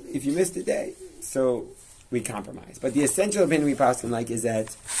that, if you missed a day, so we compromise. But the essential opinion we pass on is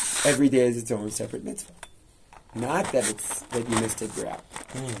that every day is its own separate mitzvah. Not that that you missed it, you're out.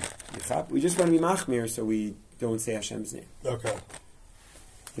 We just want to be machmir so we don't say Hashem's name. Okay.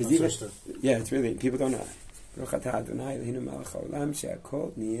 Yeah, it's really, people don't know. Right.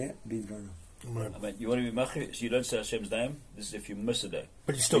 You want to be machir, so you don't say Hashem's name. This is if you miss a day.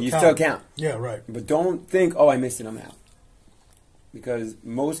 But you still count. Yeah, right. But don't think, oh, I missed it, I'm out. Because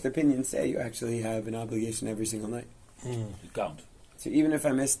most opinions say you actually have an obligation every single night. You count. So even if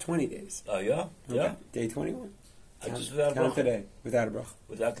I miss 20 days. Oh, yeah? Okay. Yeah. Day 21. Just without a count bracha. Today, without a bracha.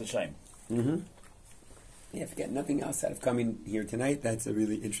 Without the shame. Mm-hmm. Yeah, forget nothing else out of coming here tonight. That's a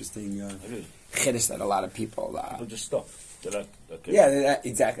really interesting chiddush that a lot of people... People just stop. They're like, okay. Yeah,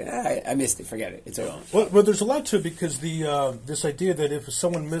 exactly. I missed it. Forget it. It's over. Well, there's a lot to it because this idea that if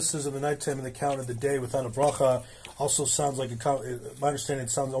someone misses in the nighttime and they count in the day without a bracha also sounds like my understanding,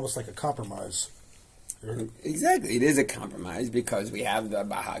 it sounds almost like a compromise. Exactly. It is a compromise because we have the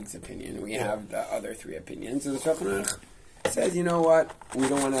Bahag's opinion. We have the other three opinions. So the Shulchan Aruch says, you know what? We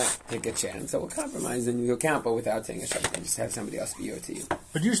don't want to take a chance. So we'll compromise and you'll count, but without saying a shaykhah. And just have somebody else be to you.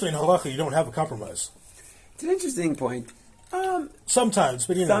 But usually in halacha, you don't have a compromise. It's an interesting point. Sometimes,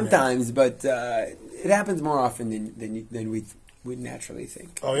 but sometimes, but it happens more often than we would naturally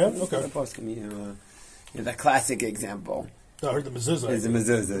think. Oh yeah, okay. The classic example. I heard the mezuzah. Is the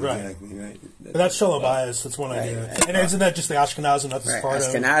mezuzah, right? Exactly, right. But that's shalom bayis. That's one idea. Right. And isn't that just the Ashkenazim, not the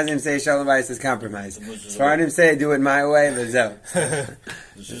Sephardim? Ashkenazim say shalom bayis is compromise. Sephardim say do it my way. Mezuzah.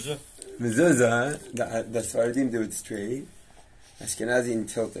 Mezuzah. The Sephardim do it straight. Ashkenazim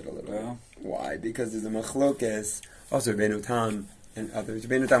tilt it a little. Yeah. Why? Because there's a machlokes. Also, Rebbeinu Tam and others.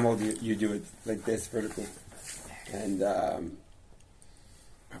 Rebbeinu Tam hold you do it like this, vertical. And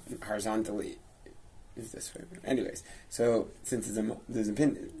horizontally is this way. Anyways, so since there's an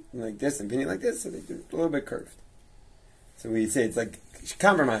opinion like this, opinion like this, so they do it a little bit curved. So we say it's like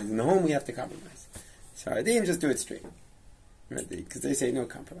compromise. In the home, we have to compromise. So they even just do it straight. Right? Because they say no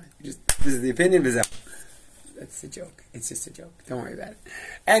compromise. This is the opinion of That's a joke. It's just a joke. Don't worry about it.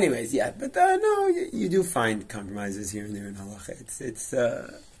 Anyways, yeah, but no, you do find compromises here and there in halacha. It's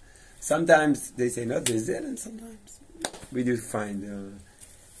sometimes they say no, there's it, and sometimes we do find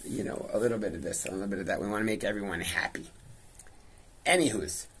a little bit of this, a little bit of that. We want to make everyone happy.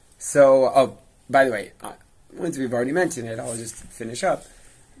 Anywho's, so by the way, once we've already mentioned it, I'll just finish up.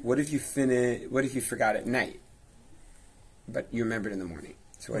 What if you forgot at night, but you remembered in the morning?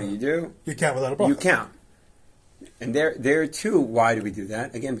 So what do? You count without a bracha. You count. And there too, why do we do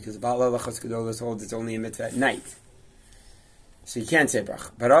that? Again, because Baal Halachos Gedolos holds it's only a mitzvah at night. So you can't say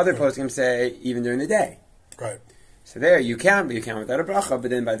bracha. But other poskim say even during the day. Right. So there you count, but you count without a bracha, but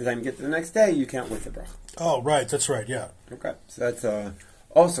then by the time you get to the next day, you count with the bracha. Oh, right, that's right, yeah. Okay, so that's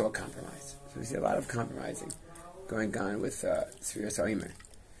also a compromise. So we see a lot of compromising going on with Sfiras HaOmer.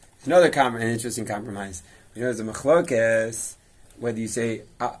 Another interesting compromise. You know, there's a machlokes, whether you say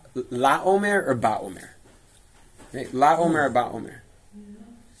La Omer or Ba Omer. Right? La Omer or Ba Omer.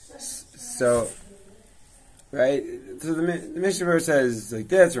 So, right? So the Mishnah verse says like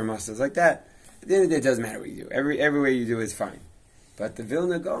this, or Masa says like that. At the end of the day, it doesn't matter what you do. Every way you do is fine. But the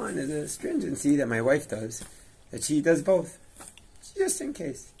Vilna Gaon is a stringency that my wife does, that she does both. Just in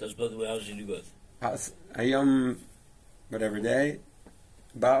case. Does both? How does she do both? Ayom, whatever day,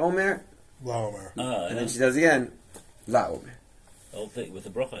 Ba Omer. La Omer. And then she does again, La Omer. The whole thing with the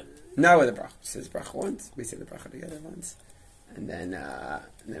bracha? No, with the bracha. She says bracha once. We say the bracha together once. And then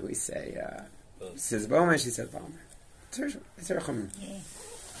we say, she says Ba Omer, she says Ba Omer. It's her chum.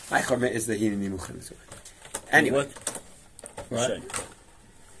 My chum is the Hineni Muchem. Anyway. What?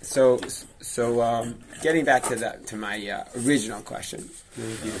 Getting back to my original question,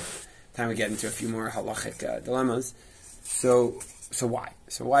 time we get into a few more halachic dilemmas. So why?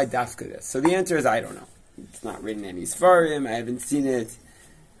 So why dafka this? So the answer is I don't know. It's not written in any svarim. I haven't seen it.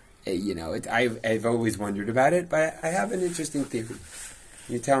 I've always wondered about it, but I have an interesting theory.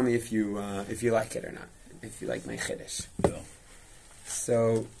 You tell me if you like it or not. If you like my chiddush. Yeah.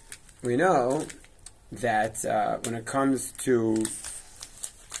 So we know that when it comes to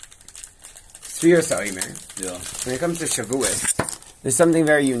Shir Sa'imer, when it comes to Shavuos, there's something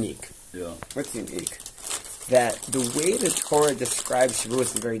very unique. Yeah. What's unique? That the way the Torah describes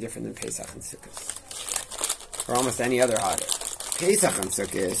Shavuos is very different than Pesach and Sukkot, or almost any other holiday. Pesach and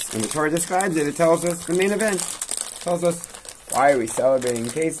Sukkot, when the Torah describes it, it tells us the main event. It tells us why are we celebrating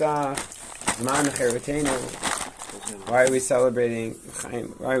Pesach, Zman Cheroteinu. Why are we celebrating?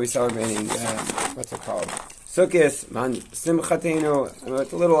 What's it called? Sukkot, Man Simchatenu.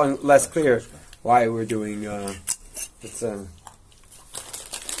 It's a little less clear why we're doing. Let's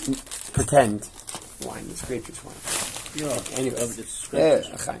pretend wine. It's grapefruit wine. Yeah. Anyway,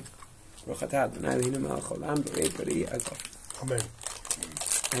 Amen.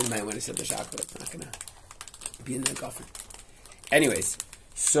 I might want to sip the chocolate. It's not gonna be in the coffee. Anyways,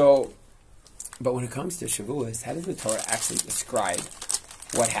 so. But when it comes to Shavuos, how does the Torah actually describe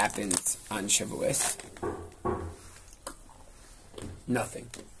what happens on Shavuos? Nothing.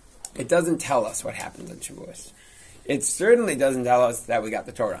 It doesn't tell us what happens on Shavuos. It certainly doesn't tell us that we got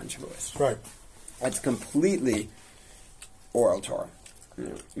the Torah on Shavuos. Right. That's completely oral Torah.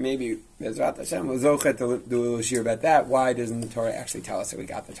 Maybe Bezrat Hashem will zochet to do a little shiur about that. Why doesn't the Torah actually tell us that we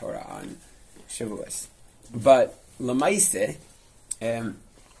got the Torah on Shavuos? But Lamaise,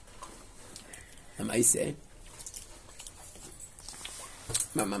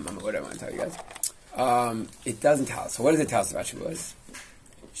 what do I want to tell you guys? It doesn't tell us. So what does it tell us about Shavuos?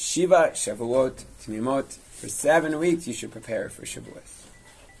 Shiva, Shavuot, Tmimot. For 7 weeks you should prepare for Shavuos.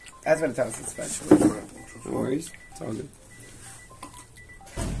 That's what it tells us about Shavuos. No worries. It's all good.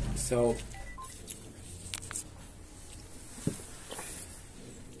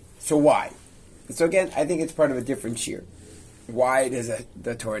 So why? So again, I think it's part of a different shiur. Why does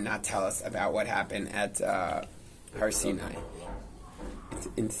the Torah not tell us about what happened at Har Sinai?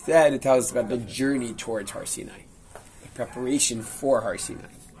 Instead, it tells us about the journey towards Har Sinai, the preparation for Har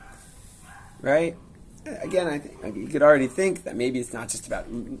Sinai. Right? Again, I think you could already think that maybe it's not just about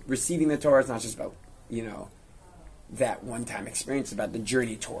receiving the Torah. It's not just about that one-time experience. It's about the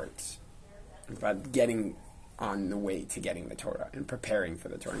journey towards. It's about getting on the way to getting the Torah and preparing for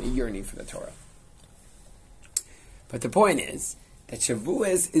the Torah and yearning for the Torah. But the point is that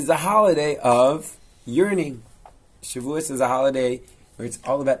Shavuos is a holiday of yearning. Shavuos is a holiday where it's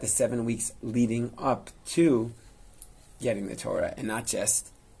all about the 7 weeks leading up to getting the Torah and not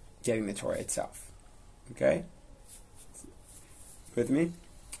just getting the Torah itself. Okay? With me?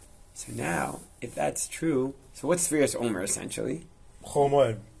 So now, if that's true, so what's Sfiras Omer essentially? Chol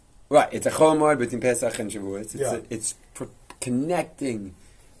Moed. Right, it's a Chol Moed between Pesach and Shavuos. It's connecting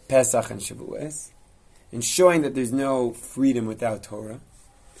Pesach and Shavuos and showing that there's no freedom without Torah.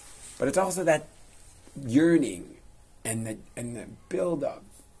 But it's also that yearning and the build-up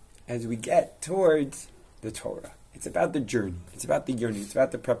as we get towards the Torah. It's about the journey. It's about the yearning. It's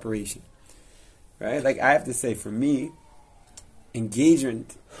about the preparation. Right? Like I have to say, for me,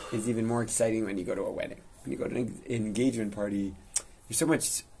 engagement is even more exciting when you go to a wedding. When you go to an engagement party, there's so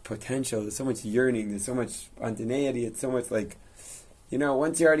much potential, there's so much yearning, there's so much spontaneity, it's so much like,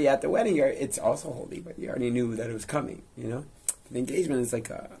 once you're already at the wedding, it's also holy, but you already knew that it was coming, The engagement is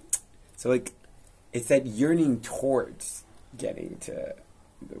it's that yearning towards getting to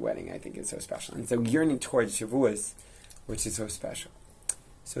the wedding, I think is so special. And so yearning towards Shavuos, which is so special.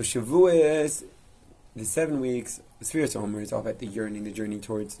 So Shavuos, the 7 weeks, the Sfiras Omer is all about the yearning, the journey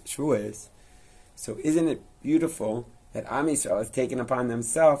towards Shavuos. So isn't it beautiful that Am Yisrael has taken upon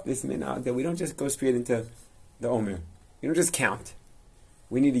themselves this minhag that we don't just go straight into the Omer. We don't just count.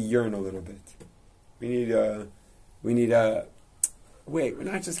 We need to yearn a little bit. We're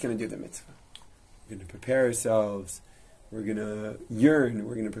not just going to do the mitzvah. We're going to prepare ourselves. We're going to yearn.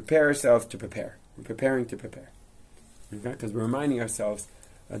 We're going to prepare ourselves to prepare. We're preparing to prepare. Okay? Because we're reminding ourselves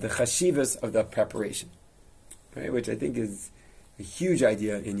of the chashivas of the preparation. Right? Which I think is a huge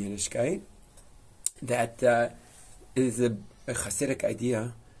idea in Yiddishkeit. That is a Hasidic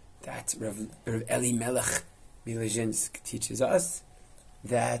idea that Rav Eli Melech Milezhinsk teaches us,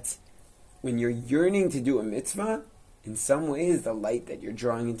 that when you're yearning to do a mitzvah, in some ways the light that you're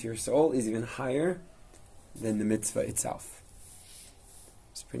drawing into your soul is even higher than the mitzvah itself.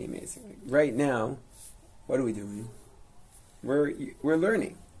 It's pretty amazing. Right now, what are we doing? We're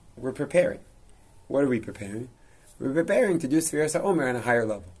learning. we're preparing. What are we preparing? We're preparing to do Sfiras HaOmer on a higher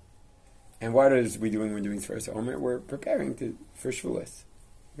level. And what are we doing when we're doing Sfiras HaOmer? We're preparing for Shavuos,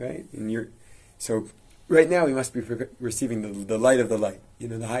 right? So right now we must be receiving the light of the light,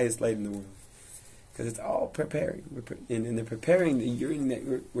 the highest light in the world. Because it's all preparing. In the preparing, the yearning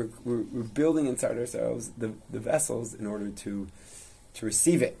that we're building inside ourselves the vessels in order to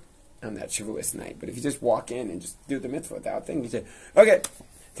receive it on that Shavuos night. But if you just walk in and just do the mitzvah without thinking, you say, okay,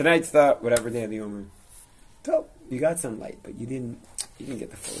 tonight's the whatever day of the Omer. So you got some light, but you didn't get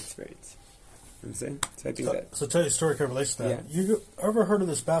the full experience. You know what I'm saying? So I think So tell you a story in relation to that. Yeah. You ever heard of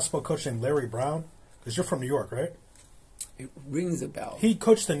this basketball coach named Larry Brown? Because you're from New York, right? it rings a bell. He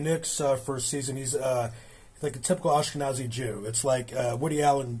coached the Knicks for a season. He's like a typical Ashkenazi Jew. It's like Woody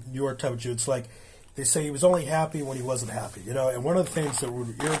Allen, New York type of Jew. It's like they say he was only happy when he wasn't happy, And one of the things that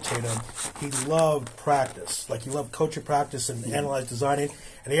would irritate him, he loved practice. Like he loved coaching practice and analyze designing.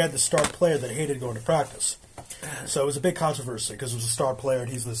 And he had the star player that hated going to practice. So it was a big controversy because it was a star player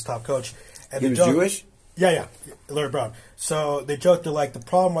and he's this top coach. And He was Jewish? Yeah, Larry Brown. So they joked, they're like, the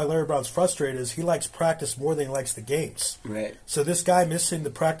problem why Larry Brown's frustrated is he likes practice more than he likes the games. Right. So this guy missing the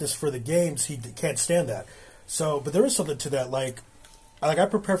practice for the games, he can't stand that. So, but there is something to that. Like I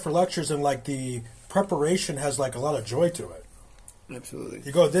prepare for lectures and like the preparation has like a lot of joy to it. Absolutely.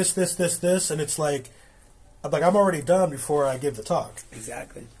 You go this, and it's like I'm already done before I give the talk.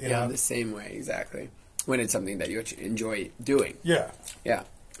 Exactly. You Yeah, know? the same way, exactly. When it's something that you enjoy doing. Yeah. Yeah.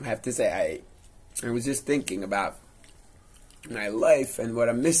 I have to say, I was just thinking about my life and what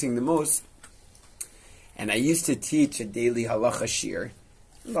I'm missing the most. And I used to teach a daily halacha shiur.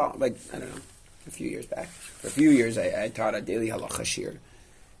 A few years back. For a few years, I taught a daily halacha shiur.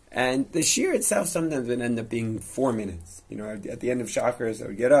 And the shiur itself sometimes would end up being 4 minutes. At the end of Shachar, I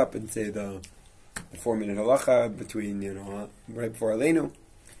would get up and say the 4-minute halacha between, right before Aleinu.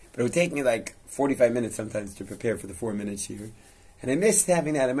 But it would take me like 45 minutes sometimes to prepare for the 4-minute shiur. And I missed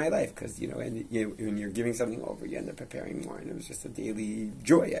having that in my life because, when you're giving something over, you end up preparing more. And it was just a daily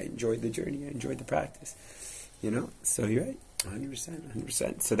joy. I enjoyed the journey. I enjoyed the practice. So you're right.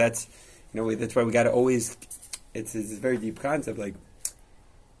 100%. So that's, that's why we got to always, it's this very deep concept. Like,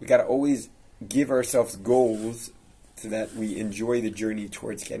 we got to always give ourselves goals so that we enjoy the journey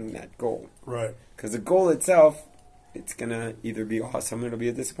towards getting that goal. Right. Because the goal itself, it's going to either be awesome or it'll be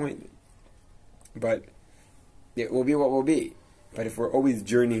a disappointment. But it will be what will be. But if we're always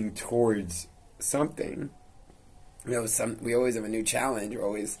journeying towards something, we always have a new challenge. We're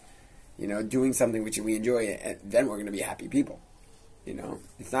always, doing something which we enjoy, and then we're going to be happy people.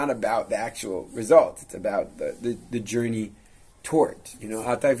 It's not about the actual results. It's about the journey towards.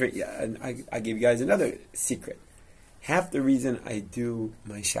 I'll tell you, and I give you guys another secret. Half the reason I do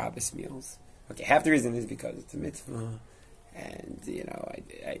my Shabbos meals, half the reason is because it's a mitzvah, and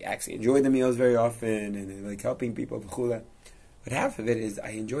I actually enjoy the meals very often, and I like helping people. But half of it is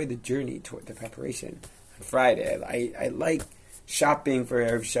I enjoy the journey toward the preparation. On Friday, I like shopping for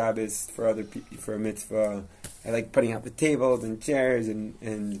Erev Shabbos for other people for a mitzvah. I like putting out the tables and chairs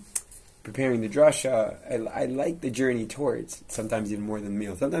and preparing the drasha. I like the journey towards. Sometimes even more than the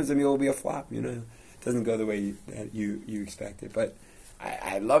meal. Sometimes the meal will be a flop. It doesn't go the way that you expect it. But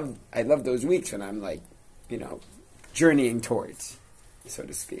I love those weeks when I'm like, journeying towards, so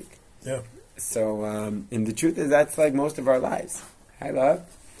to speak. Yeah. So, and the truth is, that's like most of our lives. Hi, love.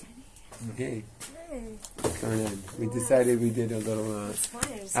 Hey. What's going on? We decided we did a little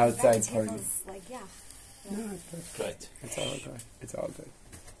outside party. No, it's Great. It's all good.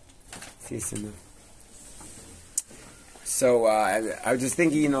 See you soon. So, I was just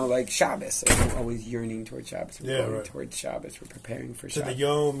thinking, like Shabbos. We're always yearning towards Shabbos. We're going towards Shabbos. We're preparing for Shabbos. To the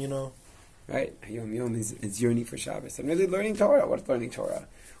Yom, Right? Yom is yearning for Shabbos. And really learning Torah. What's learning Torah?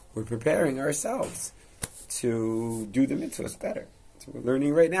 We're preparing ourselves to do the mitzvahs better. So we're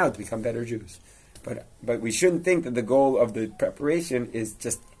learning right now to become better Jews. But we shouldn't think that the goal of the preparation is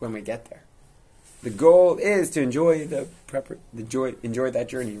just when we get there. The goal is to enjoy enjoy that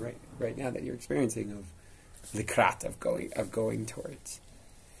journey right now that you're experiencing of the krat of going towards.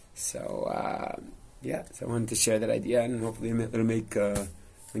 So so I wanted to share that idea, and hopefully it'll make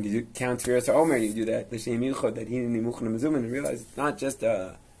when you count Sfiras HaOmer, you do that l'shem yichud, that hineni muchna mezumah, and realize it's not just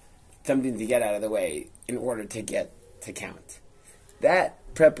something to get out of the way in order to get to count. That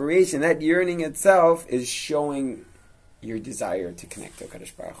preparation, that yearning itself, is showing your desire to connect to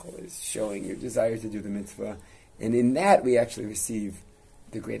HaKadosh Baruch Hu, is showing your desire to do the mitzvah, and in that we actually receive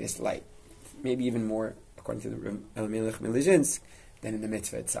the greatest light, maybe even more, according to the Elimelech Milizhinsk, than in the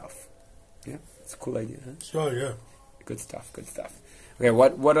mitzvah itself. Yeah, it's a cool idea, huh? Sure, yeah. Good stuff. Okay,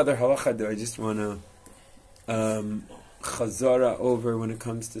 what other halacha do I just want to chazara over when it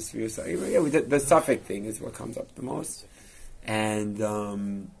comes to Sfira Sa'ira. Yeah, the suffix thing is what comes up the most. And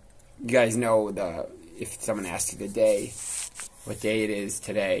you guys know if someone asks you the day, what day it is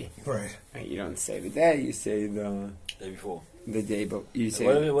today. Right. You don't say the day, you say the Day before. The day, but you say...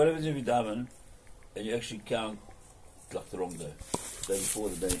 What happens if you daven and you actually count like the wrong day? The day before,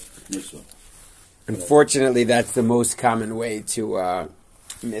 the day next one. Unfortunately, that's the most common way to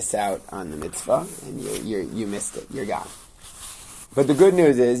miss out on the mitzvah, and you missed it. You're gone. But the good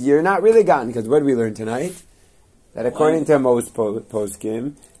news is, you're not really gone, because what did we learn tonight? That according to most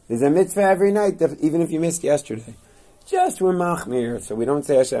poskim, there's a mitzvah every night, that even if you missed yesterday. Just we're machmir, so we don't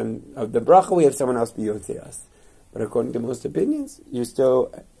say Hashem of the bracha, we have someone else be yotzei us. But according to most opinions, you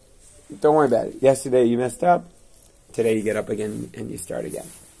still, don't worry about it. Yesterday you messed up, today you get up again and you start again.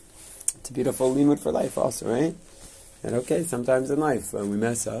 It's a beautiful limud for life also, right? And okay, sometimes in life when we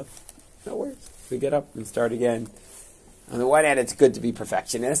mess up, no worries. We get up and start again. On the one hand, it's good to be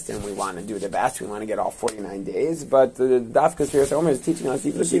perfectionist and we want to do the best. We want to get all 49 days. But the Dafka Sfiras Omer is teaching us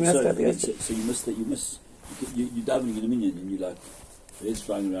even if you messed up yesterday. So you miss that, you're davening in a minyan and you're like, it's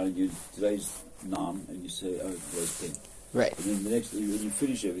flying around and today's Nam, and you say, oh, today's 10. Right. And then the next, when you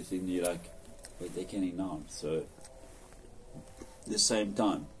finish everything, you're like, wait, they can't eat Nam. So, the same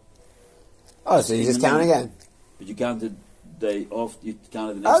time. Oh, so you just count again. But you counted the day off, you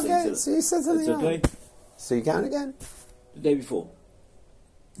counted the next day. Okay, so you said something wrong. Okay. So you count again? The day before.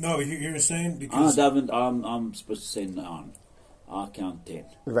 No, you're saying because... I'm supposed to say 9. I count 10.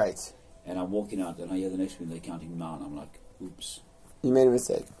 Right. And I'm walking out, and I hear the next one, they're counting 9. I'm like, oops. You made a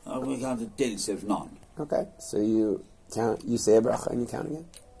mistake. I'm counted 10 instead of 9. Okay, so you count. You say a bracha and you count again.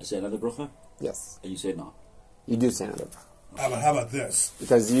 I say another bracha? Yes. And you say 9. You do say another bracha. How about this?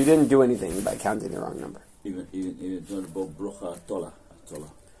 Because you didn't do anything by counting the wrong number. Even about bracha tola.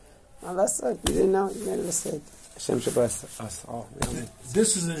 Well, that's it. You didn't know. You made a mistake. Hashem should bless us all.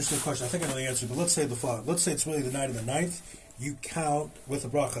 This is an interesting question. I think I know the answer, but let's say the following. Let's say it's really the night of the 9th. You count with the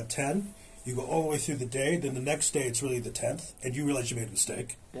bracha 10. You go all the way through the day. Then the next day it's really the 10th, and you realize you made a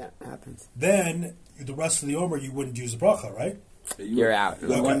mistake. Yeah, it happens. Then the rest of the Omer you wouldn't use the bracha, right? You're out. You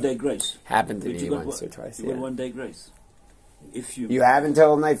got 1 day grace. Happened to me once or twice. You got 1 day grace. If you have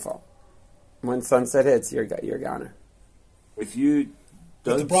until nightfall. When sunset hits, you're goner. If you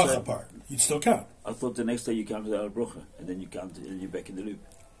don't the bracha part, you'd still count. I thought the next day you counted out a bracha, and then you counted, and you're back in the loop.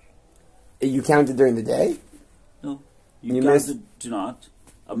 You counted during the day? No. You counted tonight.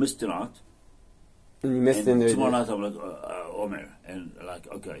 I missed tonight. And you missed in the tomorrow night I'm like, Omer. And like,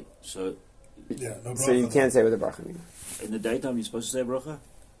 okay, so... Yeah, no bracha. So you can't say with a bracha anymore. In the daytime you're supposed to say bracha?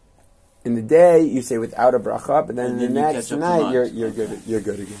 In the day you say without a bracha, but then in the next night you're good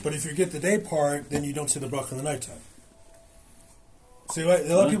again. But if you get the day part, then you don't say the bracha in the nighttime. See,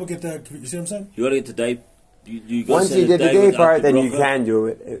 a lot of people get that. You see what I'm saying? You got to get the day. You Once you did the day part, then you can do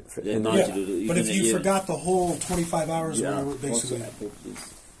it. But if you forgot the whole 25 hours, basically,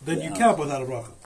 then you count without a bracha.